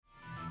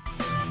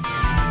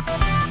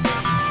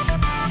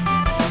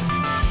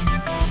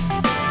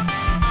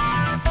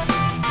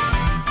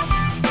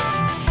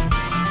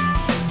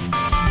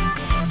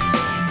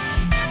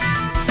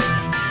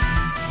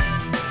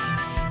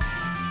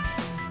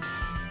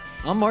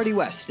I'm Marty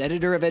West,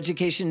 editor of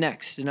Education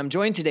Next, and I'm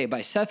joined today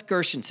by Seth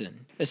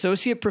Gershenson,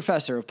 Associate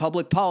Professor of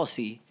Public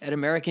Policy at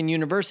American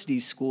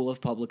University's School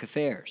of Public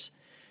Affairs.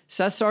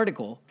 Seth's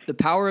article, The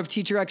Power of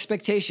Teacher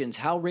Expectations,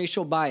 How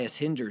Racial Bias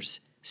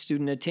Hinders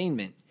Student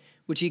Attainment,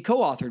 which he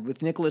co-authored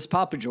with Nicholas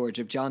Papageorge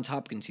of Johns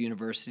Hopkins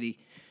University,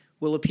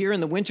 will appear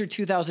in the winter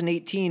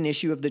 2018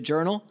 issue of the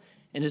Journal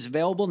and is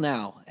available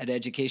now at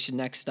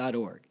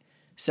educationnext.org.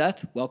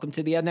 Seth, welcome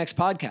to the EdNext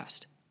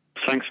podcast.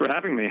 Thanks for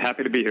having me.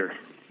 Happy to be here.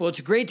 Well,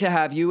 it's great to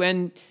have you,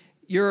 and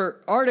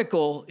your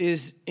article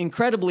is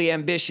incredibly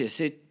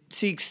ambitious. It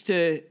seeks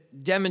to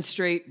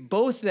demonstrate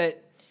both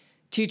that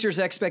teachers'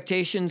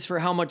 expectations for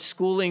how much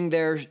schooling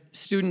their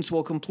students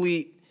will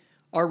complete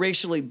are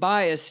racially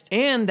biased,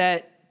 and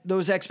that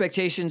those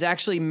expectations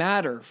actually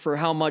matter for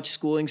how much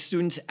schooling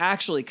students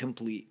actually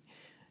complete.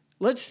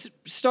 Let's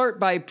start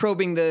by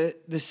probing the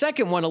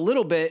second one a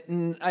little bit,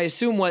 and I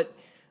assume what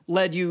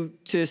led you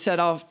to set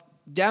off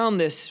down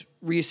this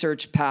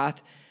research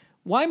path.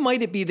 Why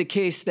might it be the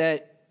case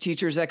that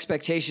teachers'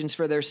 expectations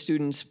for their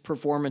students'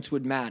 performance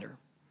would matter?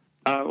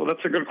 Well,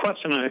 that's a good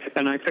question,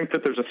 and I think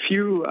that there's a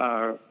few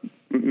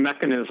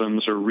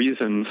mechanisms or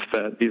reasons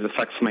that these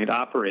effects might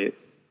operate,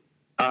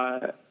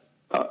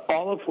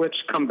 all of which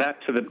come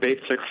back to the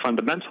basic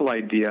fundamental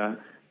idea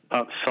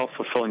of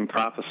self-fulfilling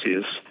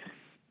prophecies,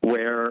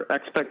 where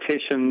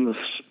expectations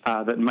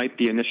that might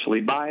be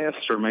initially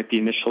biased or might be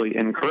initially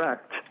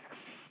incorrect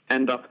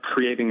end up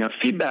creating a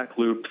feedback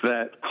loop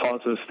that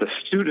causes the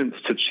students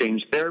to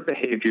change their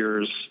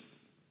behaviors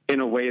in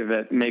a way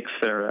that makes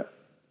their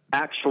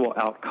actual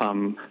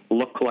outcome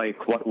look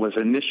like what was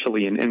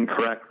initially an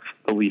incorrect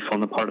belief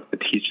on the part of the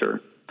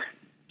teacher.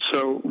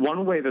 So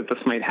one way that this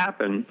might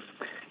happen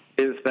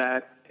is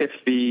that if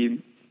the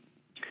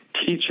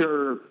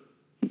teacher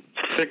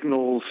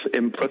signals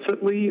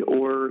implicitly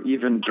or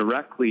even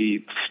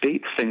directly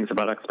states things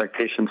about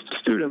expectations to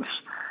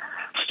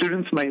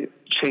students might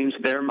change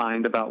their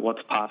mind about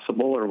what's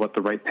possible or what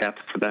the right path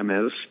for them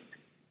is,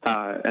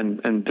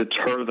 and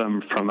deter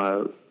them from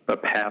a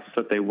path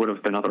that they would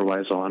have been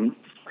otherwise on.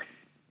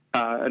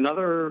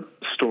 Another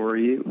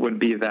story would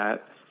be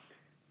that,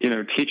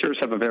 teachers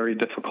have a very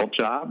difficult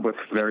job with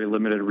very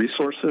limited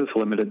resources,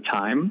 limited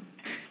time,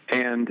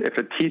 and if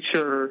a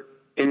teacher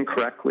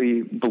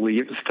incorrectly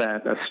believes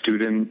that a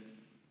student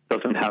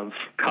doesn't have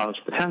college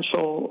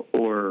potential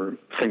or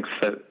thinks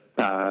that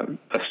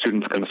a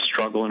student's going to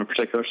struggle in a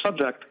particular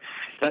subject,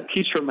 that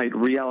teacher might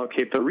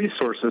reallocate the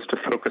resources to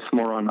focus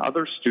more on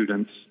other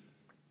students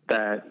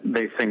that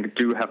they think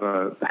do have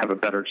a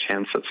better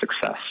chance at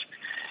success.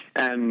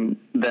 And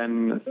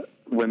then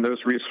when those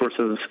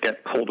resources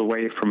get pulled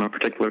away from a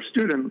particular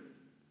student,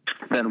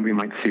 then we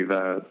might see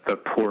the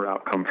poor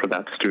outcome for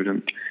that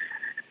student.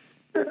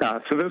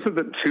 So those are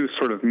the two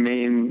sort of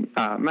main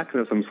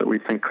mechanisms that we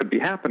think could be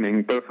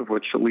happening, both of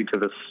which lead to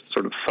this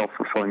sort of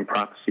self-fulfilling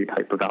prophecy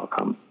type of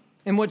outcome.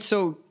 And what's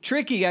so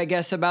tricky, I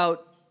guess,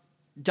 about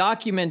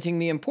documenting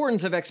the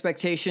importance of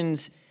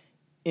expectations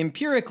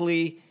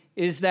empirically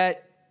is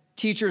that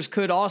teachers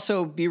could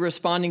also be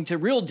responding to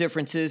real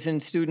differences in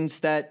students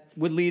that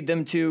would lead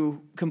them to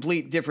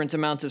complete different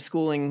amounts of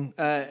schooling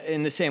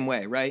in the same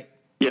way, right?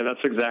 Yeah,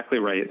 that's exactly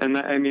right. And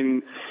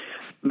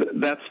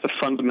that's the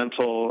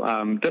fundamental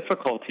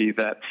difficulty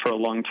that for a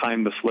long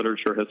time this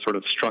literature has sort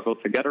of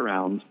struggled to get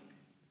around.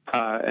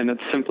 And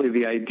it's simply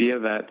the idea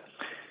that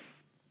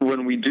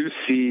when we do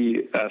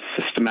see a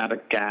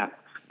systematic gap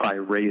by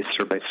race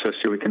or by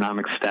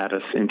socioeconomic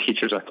status in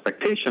teachers'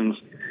 expectations,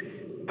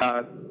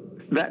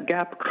 that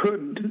gap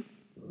could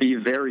be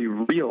very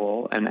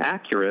real and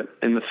accurate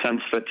in the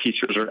sense that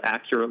teachers are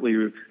accurately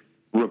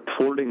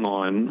reporting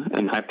on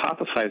and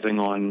hypothesizing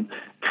on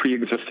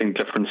pre-existing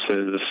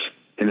differences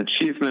in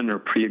achievement or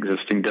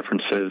pre-existing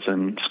differences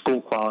in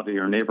school quality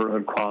or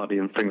neighborhood quality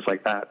and things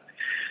like that.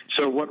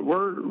 So what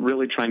we're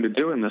really trying to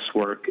do in this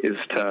work is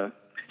to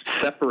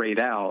separate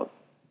out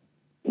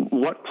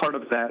what part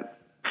of that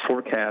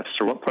forecast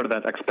or what part of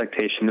that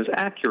expectation is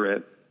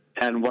accurate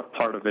and what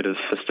part of it is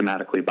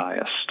systematically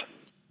biased.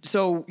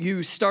 So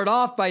you start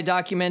off by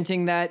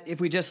documenting that if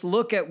we just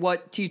look at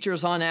what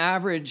teachers on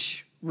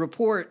average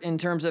report in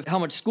terms of how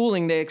much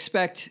schooling they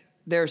expect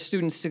their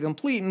students to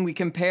complete, and we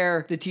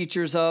compare the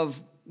teachers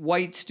of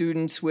white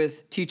students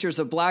with teachers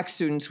of black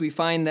students, we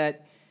find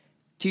that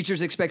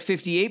teachers expect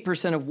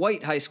 58% of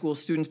white high school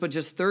students, but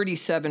just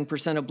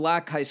 37% of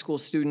black high school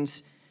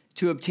students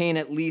to obtain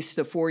at least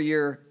a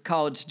 4-year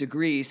college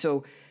degree.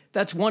 So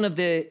that's one of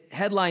the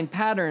headline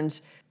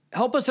patterns.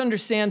 Help us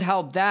understand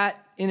how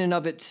that in and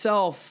of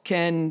itself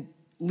can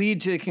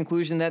lead to the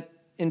conclusion that,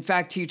 in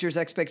fact, teachers'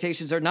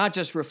 expectations are not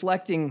just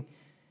reflecting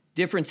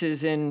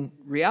differences in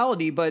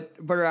reality, but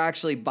are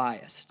actually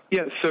biased.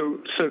 Yeah, so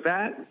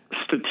that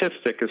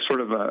statistic is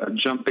sort of a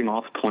jumping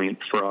off point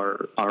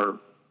for our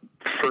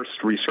first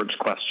research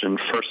question,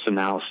 first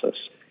analysis.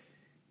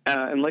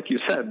 And like you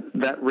said,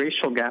 that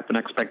racial gap in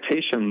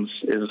expectations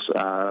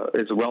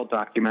is well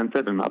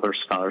documented, and other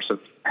scholars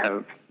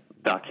have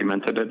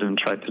documented it and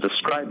tried to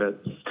describe it.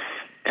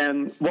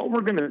 And what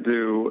we're going to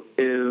do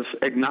is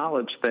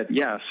acknowledge that,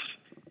 yes,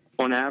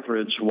 on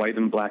average, white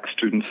and black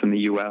students in the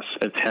U.S.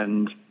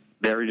 attend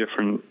very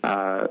different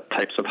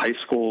types of high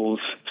schools,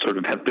 sort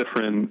of have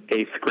different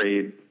eighth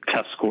grade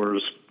test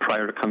scores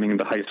prior to coming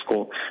into high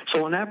school.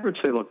 So on average,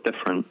 they look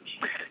different.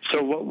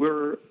 So what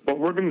we're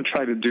going to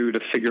try to do to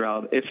figure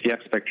out if the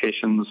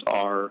expectations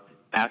are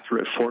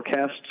accurate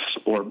forecasts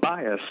or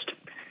biased,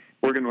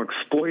 we're going to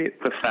exploit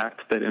the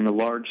fact that in a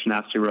large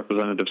nationally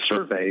representative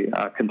survey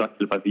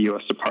conducted by the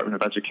U.S. Department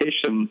of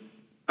Education,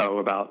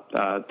 about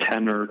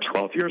 10 or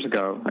 12 years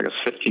ago, I guess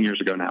 15 years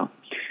ago now,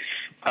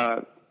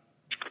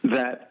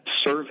 that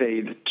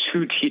surveyed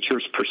 2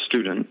 teachers per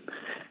student,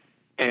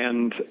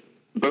 and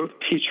both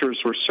teachers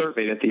were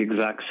surveyed at the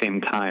exact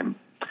same time.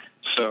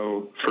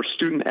 So for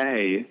student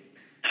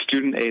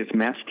A's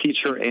math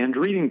teacher and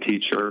reading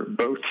teacher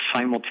both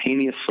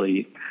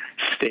simultaneously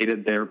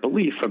stated their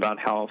belief about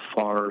how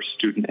far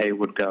student A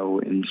would go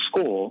in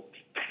school.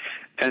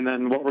 And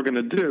then what we're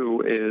going to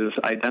do is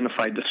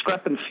identify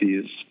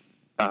discrepancies,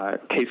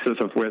 cases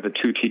of where the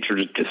 2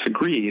 teachers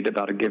disagreed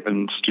about a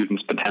given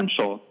student's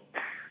potential,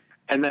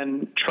 and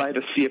then try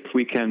to see if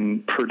we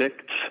can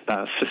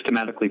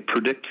systematically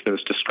predict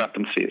those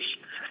discrepancies.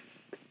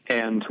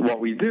 And what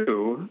we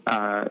do,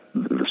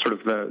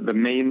 the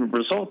main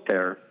result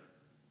there,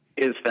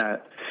 is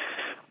that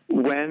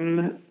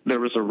when there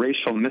was a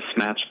racial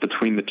mismatch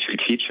between the 2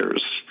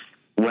 teachers,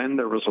 when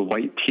there was a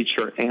white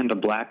teacher and a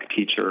black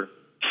teacher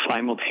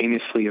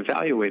simultaneously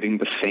evaluating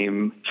the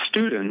same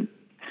student,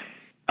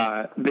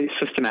 they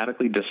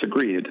systematically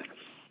disagreed.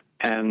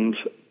 And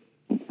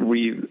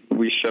we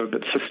showed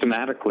that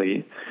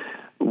systematically,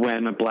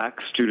 when a black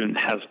student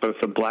has both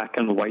a black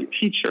and white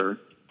teacher,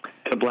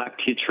 the black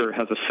teacher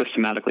has a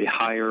systematically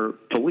higher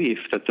belief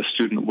that the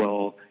student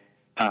will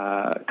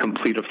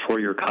complete a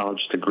 4-year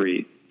college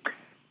degree.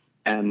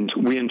 And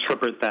we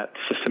interpret that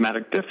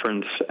systematic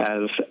difference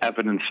as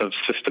evidence of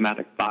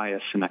systematic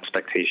bias in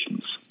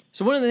expectations.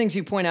 So one of the things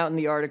you point out in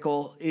the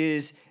article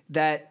is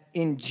that,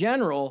 in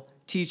general,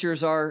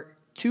 teachers are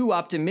too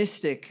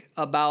optimistic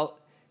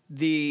about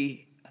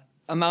the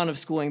amount of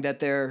schooling that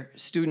their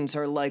students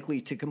are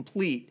likely to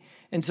complete.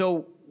 And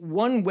so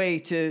one way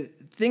to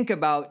think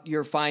about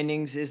your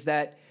findings is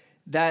that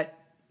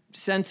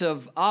sense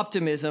of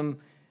optimism,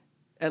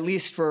 at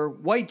least for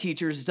white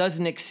teachers,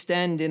 doesn't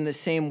extend in the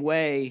same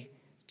way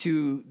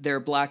to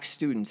their black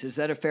students. Is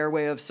that a fair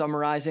way of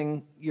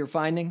summarizing your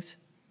findings?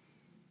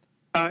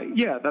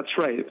 Yeah, that's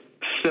right.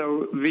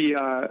 So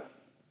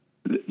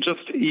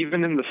just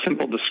even in the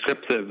simple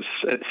descriptives,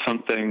 it's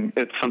something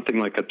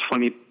like a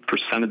 20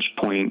 percentage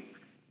point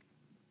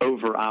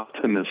over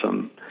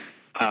optimism,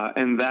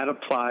 and that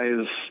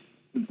applies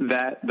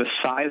that the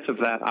size of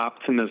that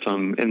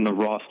optimism in the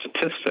raw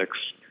statistics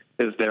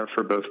is there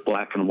for both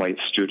black and white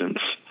students.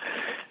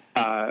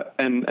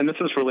 And this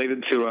is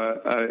related to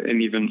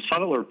an even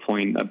subtler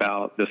point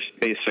about this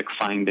basic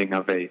finding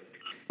of a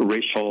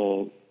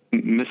racial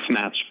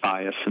mismatch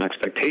bias in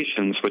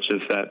expectations, which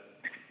is that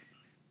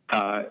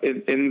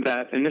in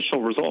that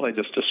initial result I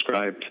just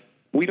described,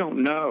 we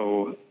don't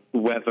know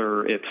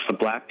whether it's the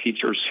black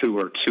teachers who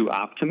are too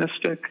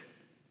optimistic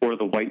or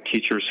the white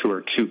teachers who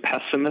are too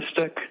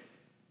pessimistic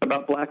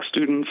about black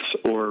students,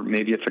 or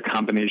maybe it's a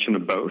combination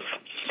of both.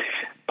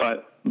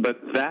 But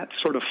that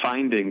sort of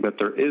finding that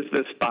there is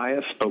this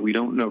bias, but we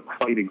don't know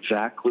quite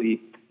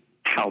exactly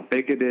how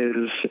big it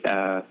is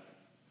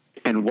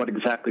and what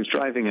exactly is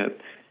driving it,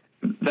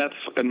 that's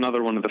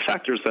another one of the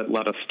factors that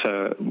led us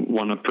to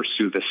want to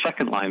pursue the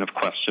second line of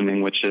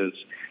questioning, which is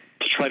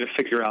to try to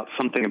figure out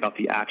something about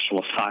the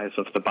actual size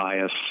of the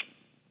bias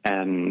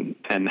and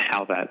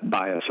how that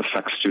bias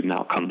affects student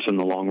outcomes in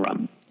the long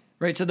run.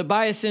 Right, so the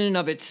bias in and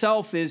of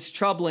itself is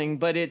troubling,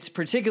 but it's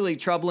particularly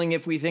troubling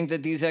if we think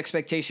that these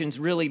expectations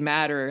really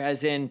matter,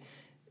 as in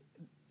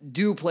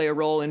do play a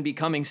role in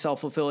becoming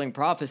self-fulfilling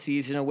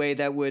prophecies in a way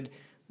that would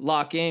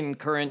lock in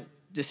current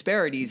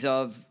disparities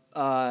of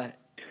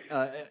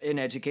in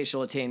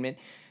educational attainment.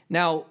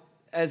 Now,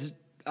 as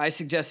I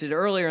suggested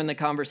earlier in the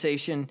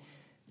conversation,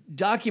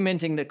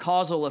 documenting the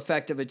causal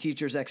effect of a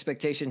teacher's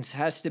expectations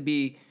has to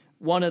be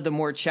one of the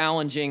more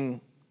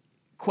challenging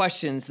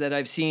questions that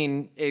I've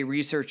seen a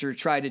researcher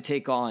try to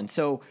take on.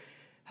 So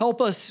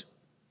help us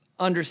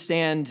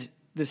understand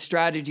the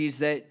strategies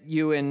that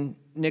you and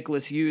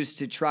Nicholas used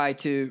to try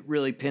to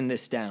really pin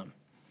this down.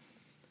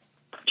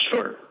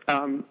 Sure.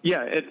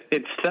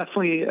 It's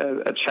definitely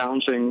a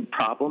challenging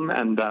problem,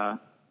 and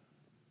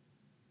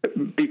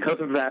because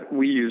of that,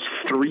 we use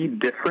 3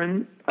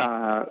 different,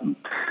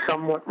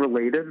 somewhat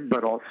related,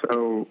 but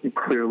also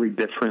clearly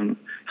different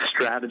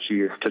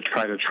strategies to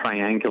try to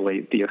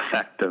triangulate the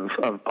effect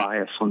of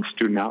bias on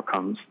student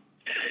outcomes.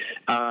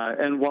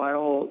 And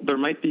while there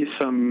might be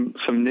some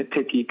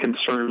nitpicky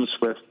concerns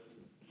with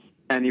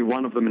any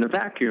one of them in a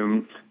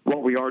vacuum,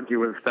 what we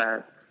argue is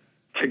that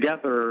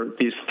together,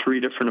 these 3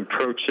 different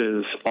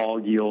approaches all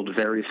yield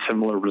very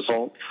similar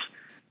results,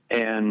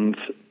 and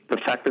the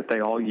fact that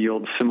they all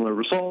yield similar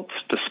results,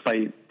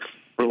 despite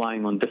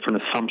relying on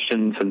different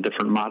assumptions and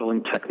different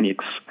modeling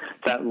techniques,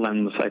 that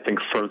lends, I think,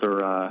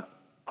 further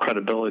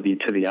credibility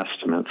to the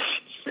estimates.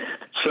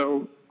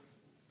 So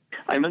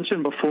I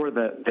mentioned before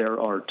that there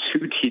are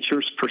 2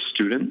 teachers per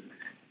student,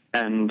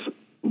 and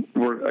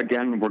we're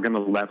going to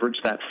leverage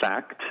that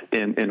fact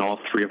in all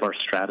 3 of our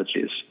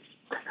strategies.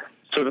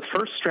 So the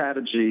first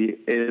strategy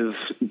is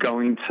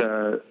going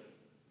to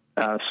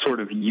sort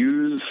of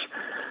use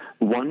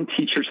one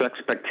teacher's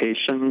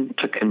expectation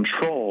to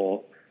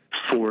control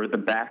for the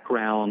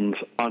background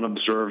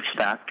unobserved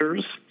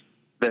factors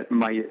that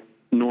might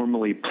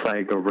normally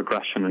plague a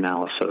regression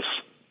analysis.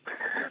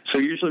 So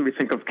usually we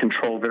think of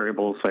control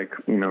variables like,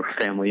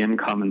 family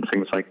income and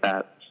things like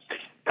that.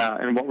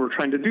 And what we're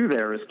trying to do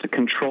there is to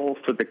control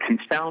for the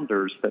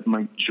confounders that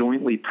might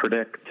jointly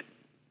predict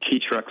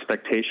teacher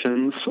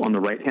expectations on the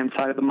right-hand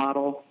side of the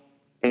model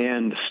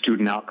and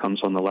student outcomes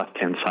on the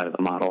left-hand side of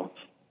the model.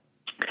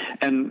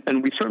 And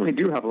we certainly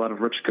do have a lot of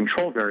rich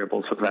control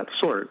variables of that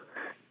sort.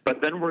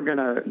 But then we're going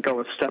to go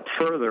a step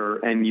further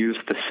and use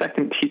the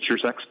second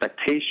teacher's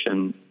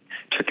expectation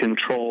to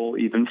control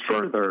even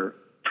further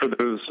for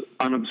those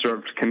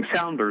unobserved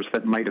confounders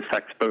that might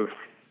affect both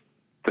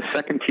the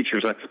second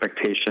teacher's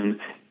expectation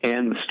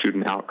and the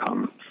student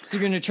outcome. So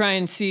you're going to try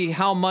and see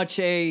how much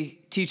a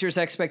teacher's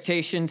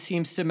expectation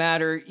seems to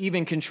matter,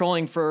 even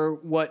controlling for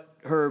what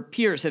her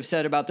peers have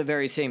said about the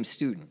very same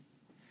student.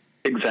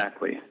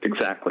 Exactly.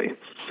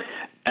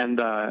 And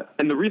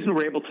the reason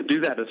we're able to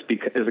do that is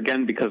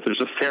because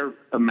there's a fair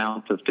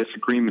amount of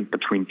disagreement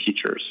between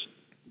teachers.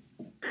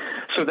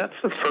 So that's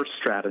the first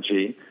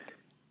strategy.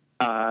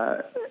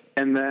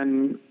 And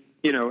then,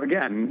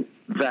 again,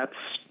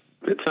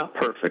 it's not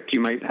perfect. You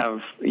might have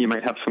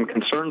some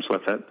concerns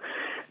with it.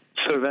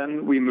 So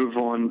then we move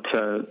on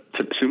to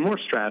 2 more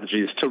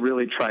strategies to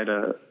really try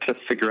to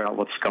figure out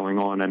what's going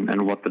on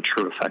and what the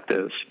true effect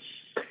is.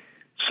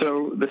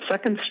 So the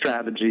second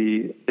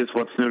strategy is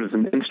what's known as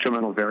an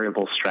instrumental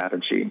variable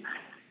strategy.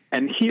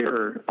 And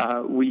here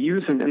we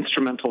use an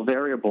instrumental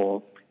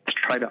variable to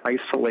try to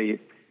isolate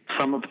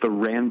some of the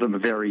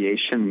random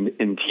variation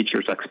in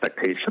teachers'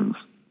 expectations.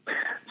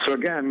 So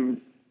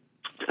again,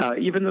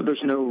 even though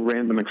there's no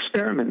random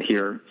experiment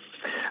here,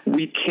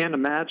 we can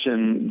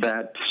imagine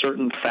that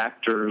certain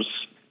factors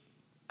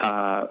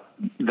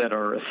that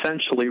are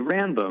essentially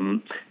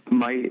random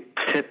might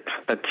tip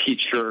a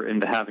teacher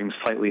into having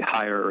slightly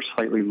higher or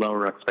slightly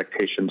lower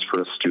expectations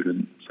for a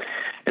student.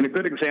 And a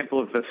good example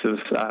of this is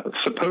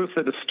suppose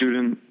that a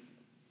student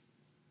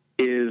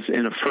is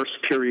in a first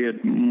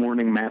period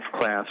morning math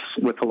class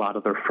with a lot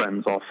of their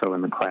friends also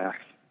in the class.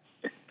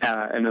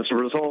 And as a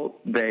result,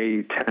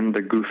 they tend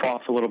to goof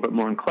off a little bit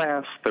more in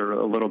class. They're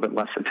a little bit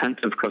less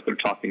attentive because they're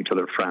talking to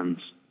their friends.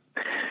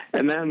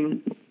 And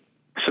then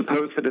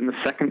suppose that in the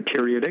second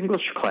period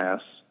English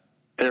class,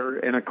 they're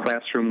in a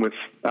classroom with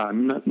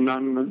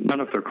none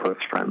of their close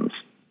friends.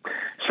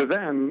 So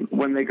then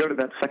when they go to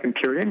that second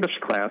period English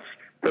class,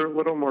 they're a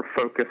little more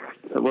focused,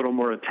 a little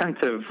more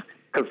attentive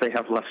because they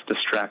have less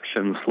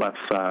distractions, less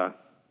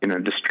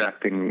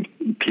distracting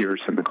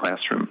peers in the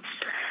classroom.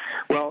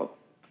 Well,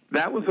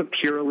 that was a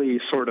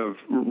purely sort of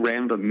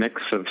random mix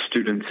of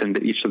students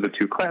into each of the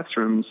 2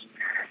 classrooms,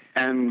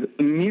 and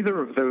neither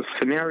of those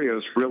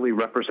scenarios really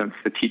represents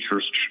the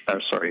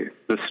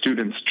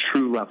student's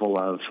true level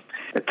of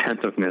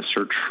attentiveness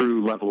or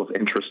true level of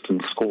interest in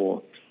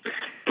school.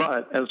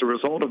 But as a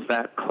result of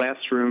that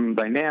classroom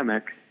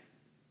dynamic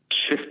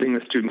shifting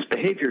the student's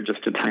behavior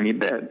just a tiny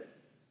bit,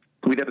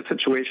 we'd have a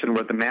situation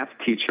where the math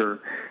teacher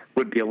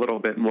would be a little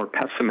bit more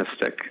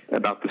pessimistic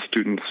about the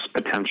student's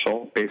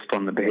potential based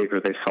on the behavior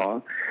they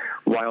saw,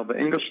 while the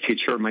English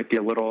teacher might be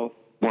a little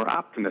more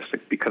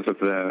optimistic because of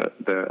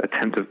the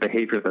attentive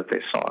behavior that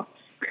they saw.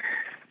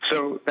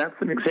 So that's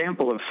an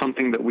example of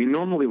something that we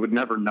normally would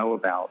never know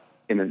about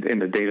in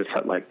a data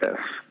set like this.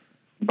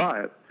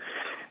 But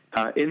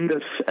in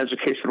this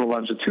educational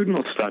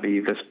longitudinal study,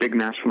 this big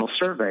national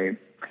survey,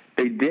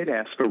 they did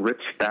ask a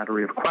rich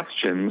battery of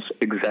questions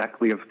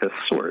exactly of this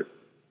sort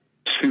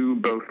to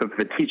both of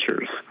the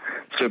teachers.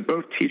 So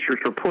both teachers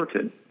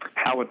reported,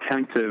 how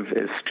attentive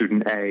is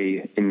student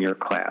A in your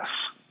class?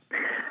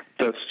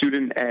 Does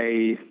student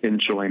A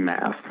enjoy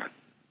math?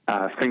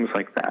 Things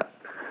like that.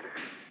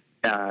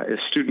 Is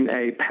student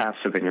A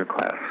passive in your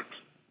class?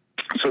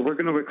 So we're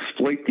going to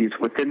exploit these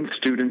within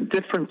student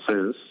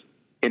differences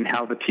in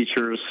how the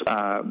teachers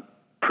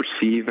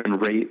perceive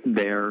and rate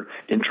their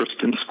interest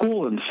in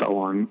school and so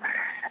on.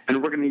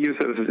 And we're going to use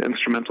those as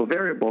instrumental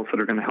variables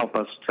that are going to help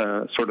us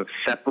to sort of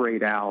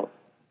separate out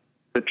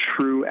the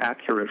true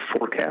accurate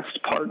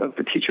forecast part of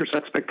the teacher's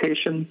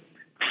expectation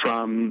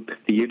from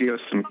the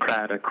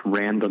idiosyncratic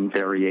random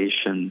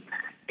variation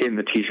in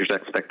the teacher's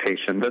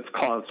expectation that's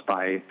caused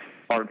by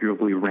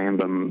arguably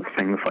random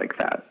things like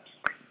that.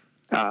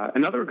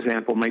 Another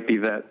example might be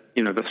that,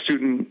 the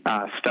student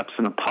steps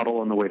in a puddle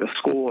on the way to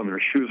school and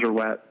their shoes are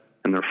wet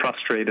and they're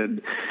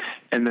frustrated,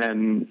 and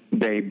then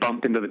they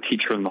bump into the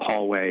teacher in the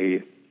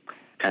hallway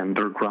and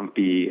they're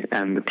grumpy,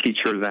 and the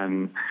teacher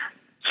then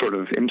sort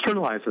of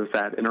internalizes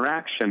that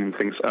interaction and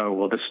thinks, oh,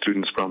 well, this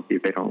student's grumpy,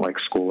 they don't like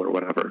school or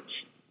whatever.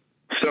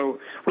 So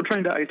we're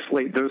trying to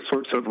isolate those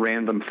sorts of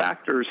random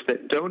factors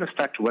that don't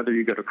affect whether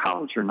you go to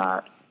college or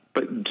not,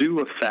 but do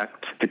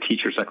affect the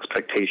teacher's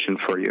expectation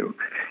for you.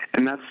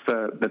 And that's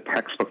the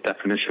textbook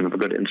definition of a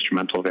good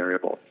instrumental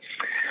variable.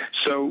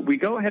 So we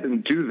go ahead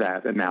and do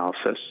that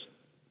analysis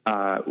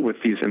with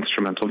these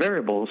instrumental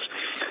variables,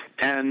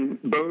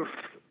 and both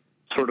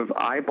sort of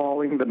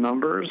eyeballing the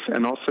numbers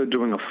and also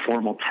doing a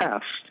formal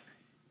test,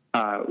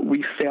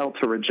 we fail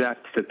to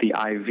reject that the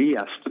IV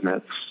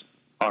estimates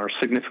are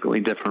significantly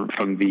different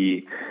from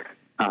the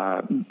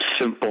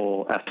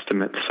simple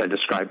estimates I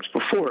described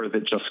before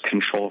that just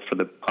control for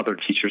the other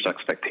teacher's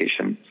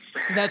expectation.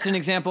 So that's an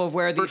example of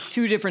where these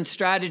two different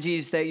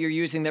strategies that you're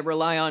using that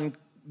rely on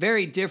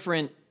very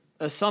different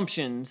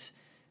assumptions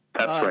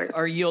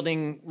are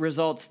yielding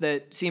results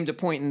that seem to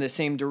point in the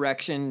same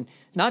direction,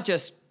 not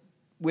just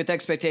with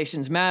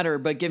expectations matter,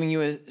 but giving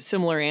you a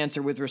similar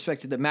answer with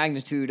respect to the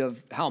magnitude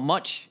of how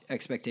much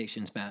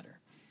expectations matter.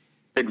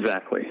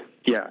 Exactly.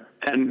 Yeah.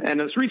 And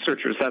as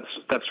researchers,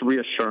 that's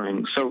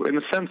reassuring. So in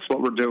a sense,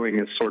 what we're doing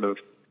is sort of,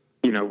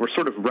 we're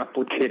sort of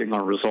replicating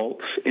our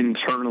results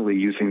internally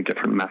using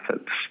different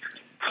methods.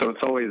 So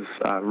it's always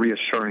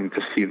reassuring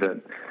to see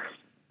that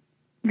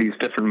these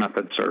different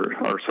methods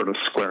are sort of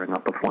squaring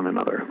up with one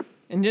another.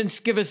 And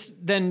just give us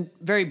then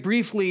very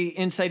briefly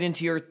insight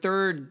into your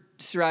third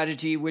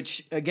strategy,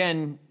 which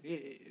again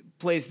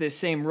plays this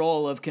same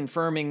role of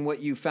confirming what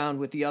you found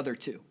with the other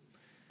two.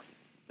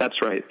 That's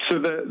right. So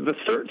the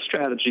third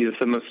strategy is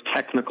the most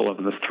technical of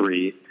the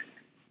three,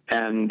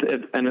 and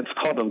it's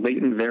called a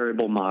latent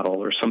variable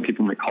model, or some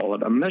people might call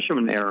it a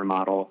measurement error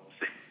model.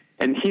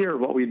 And here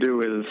what we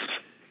do is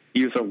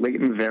use a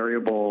latent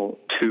variable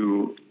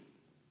to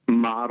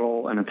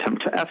model and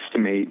attempt to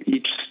estimate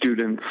each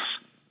student's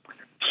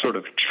sort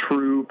of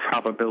true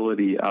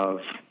probability of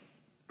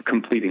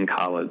completing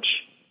college.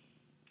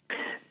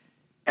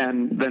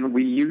 And then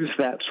we use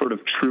that sort of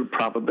true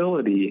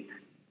probability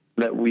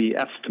that we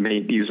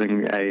estimate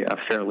using a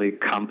fairly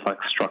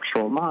complex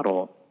structural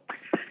model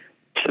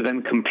to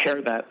then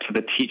compare that to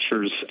the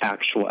teacher's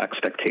actual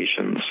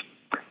expectations.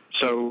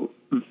 So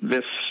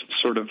this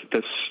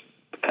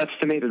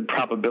estimated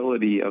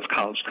probability of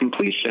college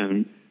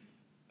completion,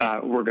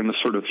 we're going to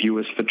sort of view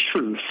as the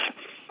truth,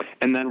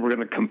 and then we're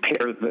going to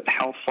compare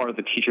how far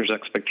the teacher's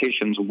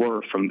expectations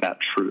were from that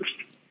truth.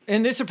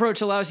 And this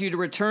approach allows you to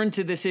return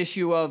to this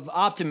issue of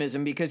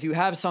optimism because you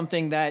have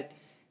something that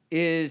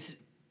is,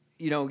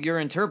 you're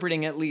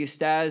interpreting at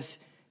least as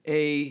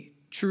a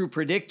true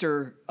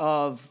predictor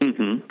of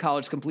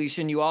college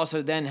completion. You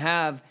also then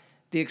have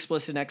the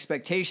explicit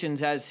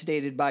expectations as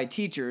stated by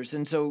teachers.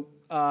 And so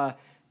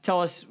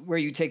tell us where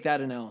you take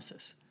that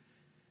analysis.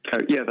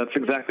 Yeah, that's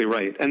exactly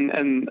right.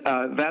 And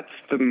that's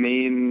the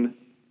main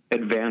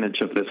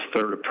advantage of this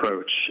third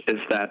approach, is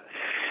that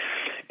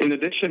in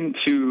addition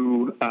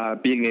to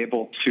being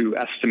able to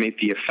estimate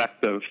the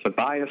effect of the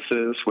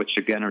biases, which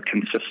again are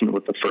consistent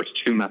with the first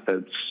two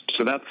methods,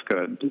 so that's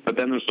good. But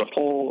then there's a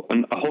whole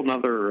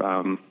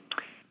nother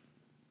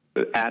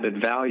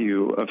added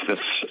value of this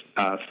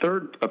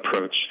third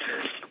approach,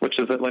 which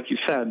is that, like you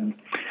said,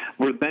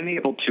 we're then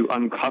able to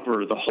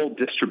uncover the whole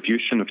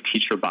distribution of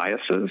teacher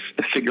biases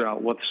to figure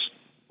out what's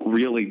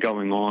really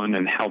going on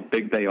and how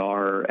big they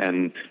are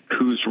and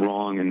who's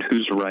wrong and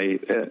who's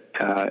right,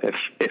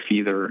 if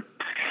either.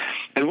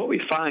 And what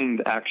we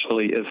find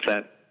actually is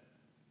that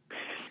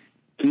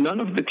none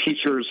of the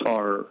teachers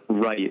are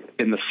right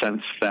in the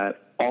sense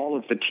that all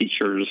of the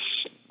teachers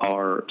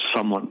are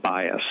somewhat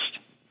biased.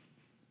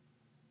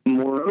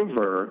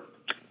 Moreover,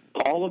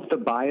 all of the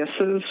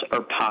biases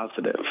are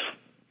positive.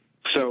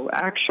 So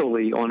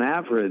actually, on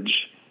average,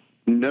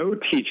 no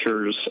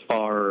teachers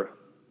are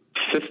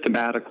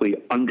systematically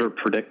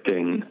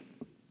under-predicting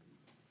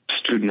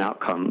student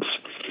outcomes.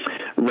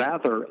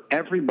 Rather,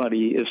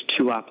 everybody is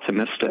too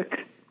optimistic.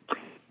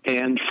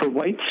 And for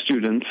white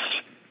students,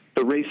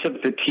 the race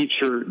of the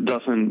teacher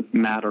doesn't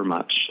matter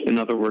much. In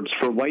other words,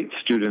 for white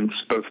students,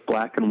 both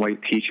black and white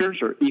teachers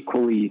are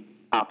equally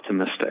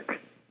optimistic.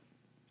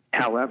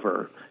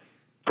 However,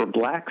 for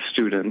black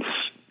students,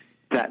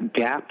 that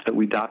gap that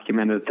we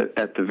documented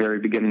at the very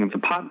beginning of the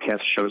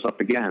podcast shows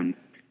up again.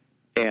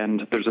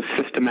 And there's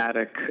a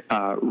systematic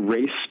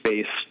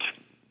race-based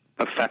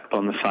effect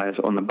on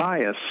the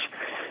bias.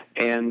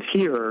 And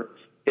here,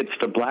 it's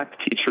the black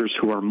teachers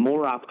who are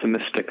more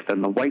optimistic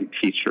than the white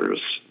teachers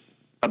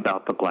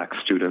about the black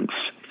students.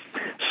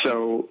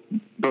 So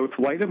both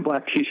white and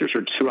black teachers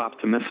are too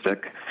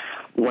optimistic.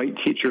 White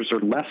teachers are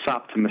less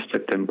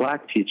optimistic than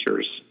black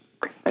teachers.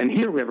 And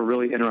here we have a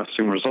really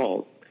interesting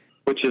result,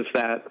 which is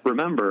that,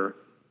 remember,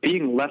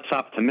 being less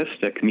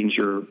optimistic means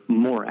you're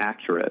more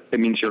accurate. It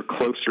means you're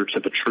closer to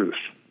the truth.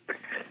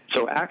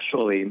 So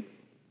actually,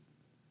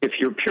 if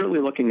you're purely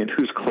looking at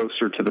who's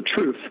closer to the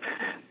truth,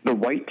 the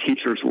white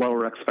teacher's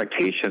lower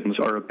expectations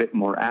are a bit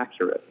more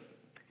accurate.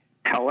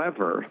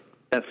 However,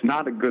 that's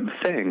not a good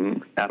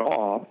thing at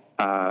all,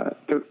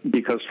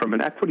 because from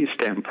an equity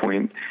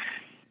standpoint,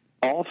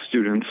 all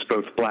students,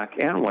 both black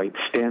and white,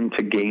 stand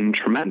to gain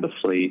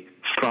tremendously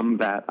from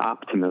that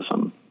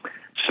optimism.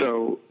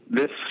 So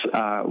this,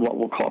 what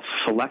we'll call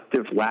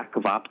selective lack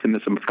of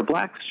optimism for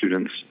black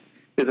students,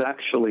 is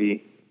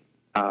actually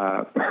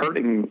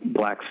hurting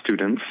black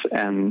students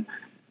and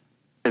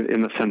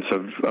in the sense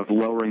of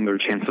lowering their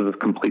chances of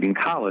completing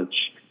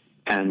college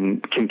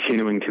and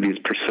continuing to these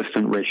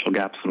persistent racial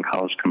gaps in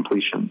college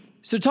completion.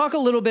 So talk a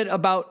little bit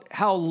about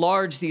how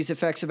large these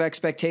effects of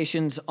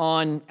expectations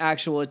on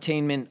actual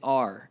attainment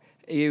are.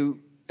 You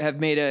have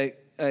made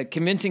a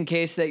convincing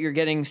case that you're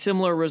getting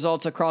similar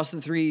results across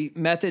the three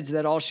methods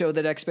that all show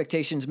that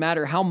expectations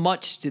matter. How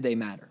much do they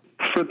matter?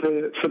 For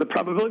the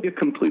probability of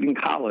completing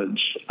college,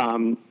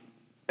 having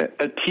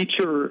a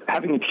teacher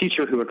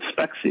who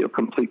expects you to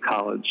complete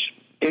college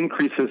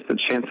increases the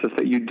chances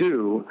that you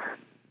do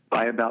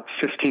by about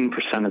 15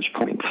 percentage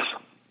points.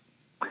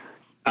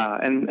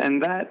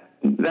 And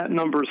that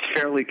number is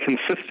fairly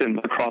consistent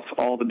across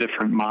all the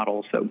different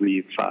models that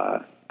we've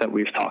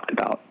talked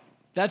about.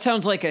 That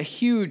sounds like a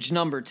huge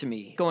number to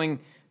me, going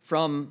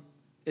from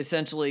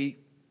essentially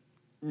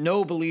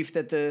no belief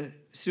that the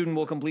student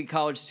will complete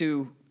college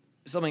to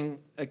something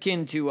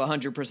akin to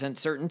 100%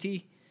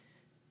 certainty.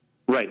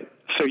 Right.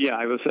 So yeah,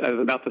 I was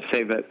about to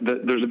say that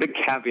there's a big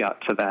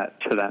caveat to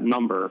that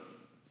number,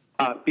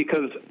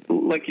 because,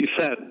 like you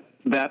said,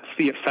 that's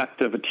the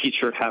effect of a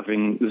teacher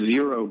having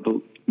zero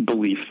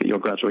belief that you'll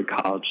graduate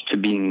college to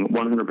being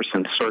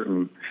 100%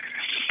 certain,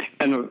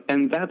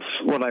 and that's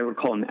what I would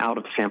call an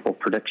out-of-sample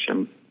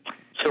prediction.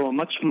 So a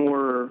much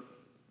more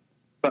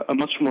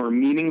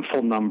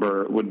meaningful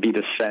number would be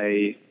to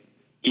say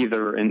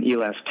either an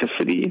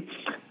elasticity,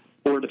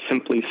 or to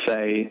simply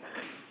say,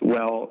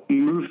 well,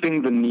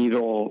 moving the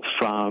needle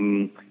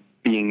from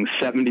being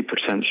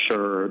 70%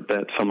 sure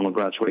that someone will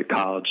graduate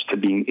college to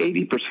being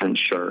 80%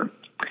 sure,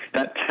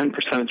 that 10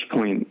 percentage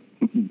point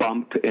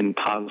bump in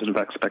positive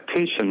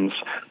expectations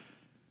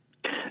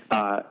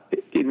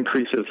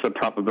increases the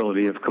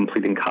probability of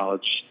completing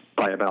college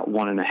by about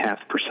 1.5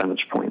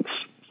 percentage points.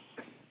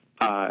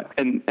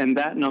 And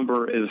that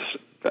number is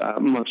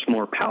much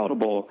more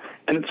palatable,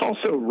 and it's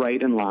also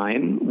right in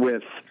line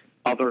with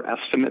other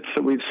estimates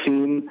that we've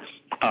seen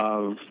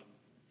of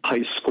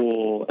high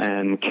school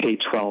and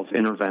K-12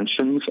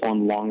 interventions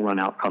on long-run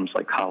outcomes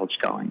like college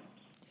going.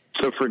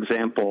 So, for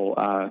example,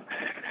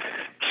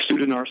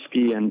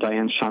 Studenarski and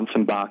Diane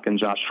Schanzenbach and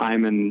Josh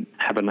Hyman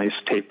have a nice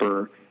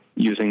paper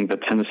using the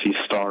Tennessee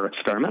Star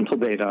experimental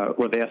data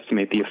where they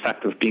estimate the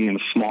effect of being in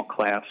a small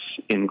class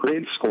in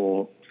grade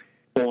school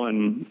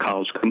on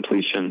college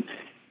completion.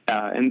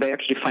 And they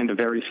actually find a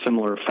very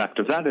similar effect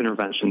of that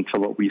intervention to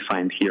what we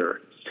find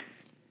here.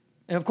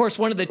 And of course,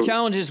 one of the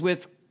challenges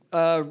with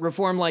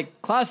reform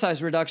like class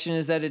size reduction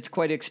is that it's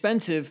quite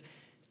expensive.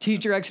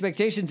 Teacher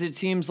expectations, it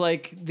seems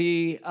like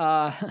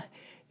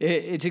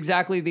it's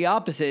exactly the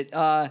opposite.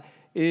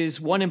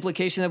 Is one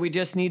implication that we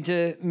just need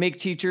to make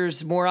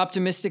teachers more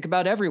optimistic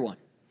about everyone?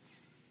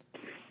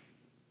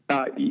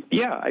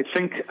 Yeah, I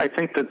think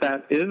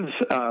that is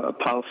a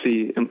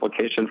policy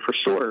implication for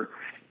sure.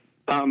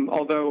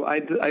 Although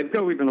I'd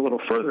go even a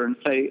little further and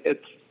say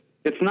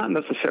it's not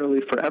necessarily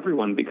for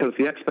everyone, because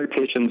the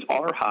expectations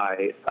are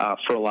high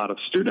for a lot of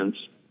students.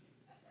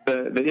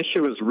 The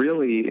issue is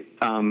really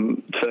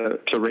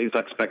to raise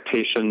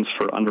expectations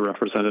for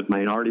underrepresented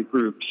minority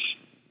groups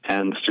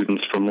and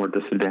students from more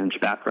disadvantaged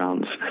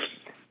backgrounds.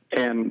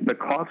 And the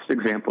cost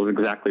example is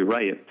exactly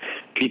right,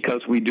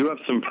 because we do have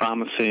some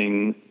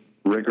promising,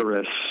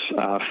 rigorous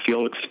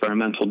field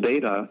experimental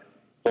data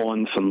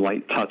on some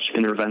light touch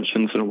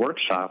interventions and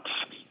workshops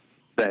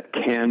that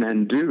can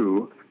and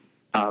do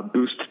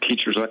boost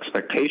teachers'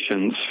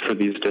 expectations for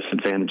these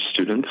disadvantaged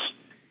students.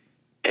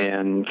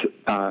 And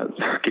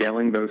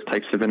scaling those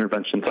types of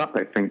interventions up,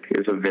 I think,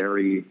 is a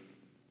very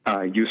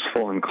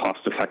useful and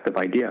cost-effective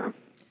idea.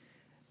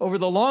 Over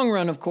the long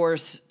run, of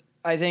course,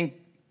 I think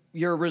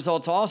your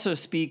results also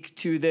speak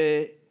to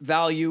the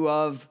value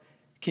of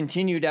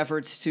continued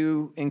efforts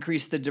to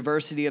increase the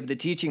diversity of the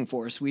teaching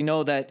force. We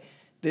know that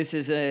this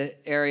is an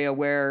area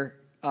where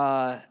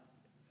I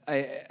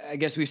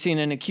guess we've seen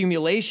an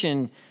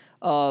accumulation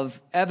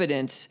of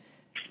evidence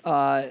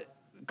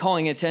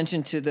calling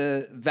attention to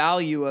the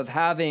value of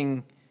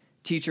having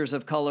teachers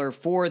of color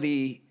for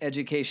the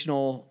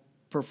educational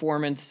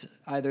performance,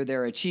 either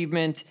their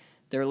achievement,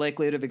 their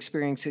likelihood of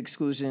experiencing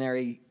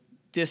exclusionary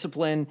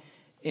discipline,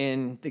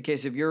 in the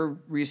case of your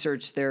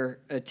research, their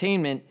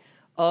attainment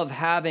of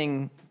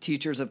having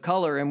teachers of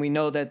color. And we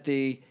know that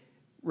the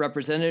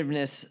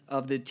representativeness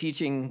of the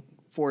teaching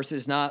force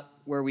is not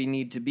where we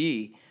need to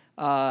be.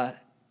 Do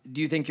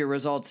you think your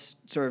results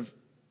sort of,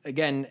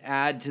 again,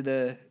 add to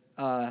the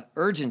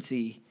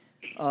urgency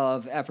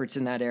of efforts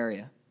in that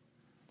area?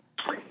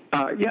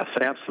 Yes,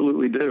 I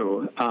absolutely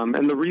do.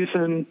 And the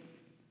reason,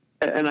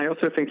 and I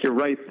also think you're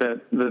right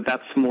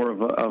that's more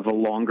of a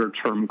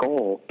longer-term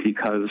goal,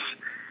 because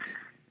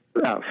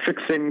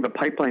fixing the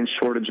pipeline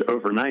shortage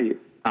overnight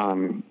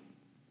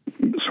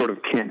sort of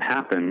can't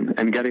happen,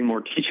 and getting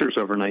more teachers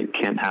overnight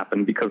can't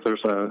happen because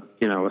there's a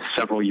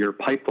several-year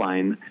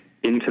pipeline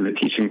into the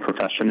teaching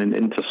profession and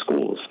into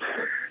schools.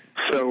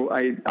 So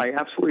I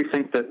absolutely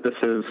think that this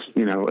is,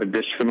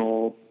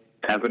 additional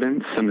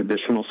evidence and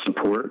additional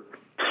support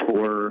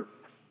for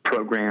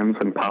programs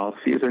and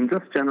policies and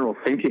just general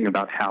thinking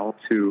about how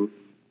to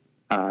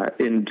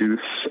induce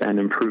and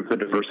improve the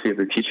diversity of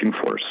the teaching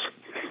force.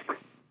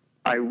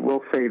 I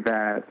will say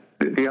that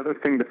the other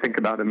thing to think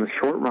about in the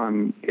short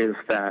run is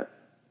that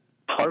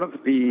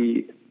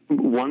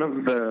one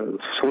of the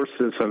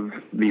sources of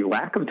the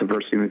lack of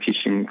diversity in the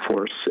teaching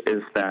force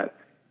is that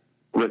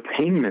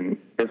retainment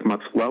is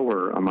much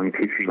lower among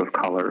teachers of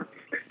color.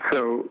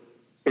 So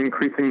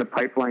increasing the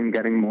pipeline,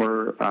 getting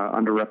more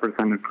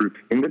underrepresented groups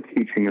into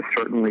teaching is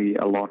certainly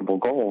a laudable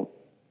goal.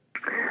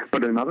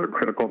 But another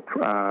critical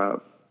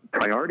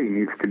priority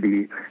needs to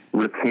be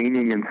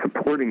retaining and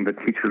supporting the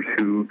teachers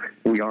who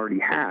we already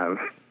have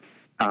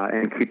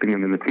and keeping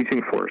them in the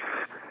teaching force.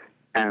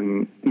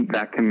 And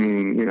that can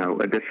mean,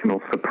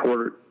 additional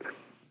support,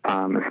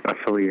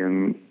 especially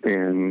in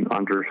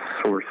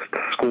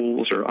undersourced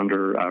schools or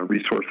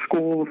under-resourced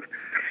schools,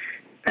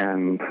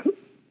 and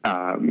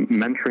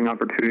mentoring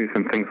opportunities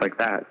and things like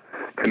that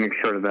to make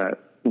sure that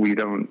we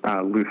don't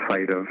lose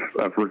sight of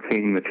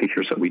retaining the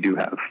teachers that we do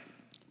have.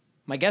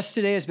 My guest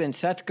today has been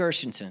Seth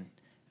Gershenson,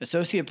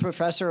 Associate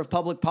Professor of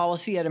Public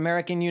Policy at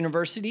American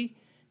University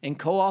and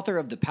co-author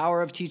of The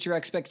Power of Teacher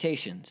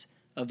Expectations,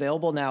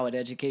 available now at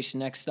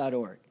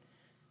educationnext.org.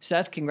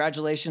 Seth,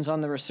 congratulations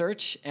on the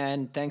research,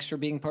 and thanks for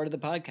being part of the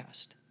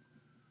podcast.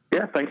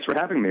 Yeah, thanks for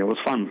having me. It was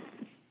fun.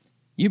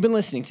 You've been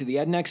listening to the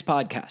EdNext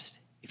podcast.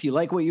 If you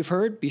like what you've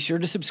heard, be sure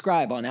to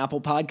subscribe on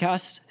Apple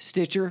Podcasts,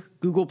 Stitcher,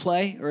 Google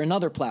Play, or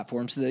another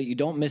platform so that you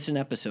don't miss an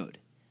episode.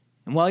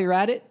 And while you're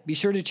at it, be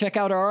sure to check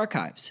out our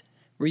archives,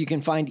 where you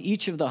can find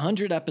each of the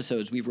 100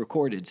 episodes we've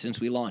recorded since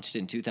we launched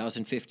in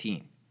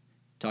 2015.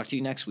 Talk to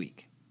you next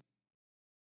week.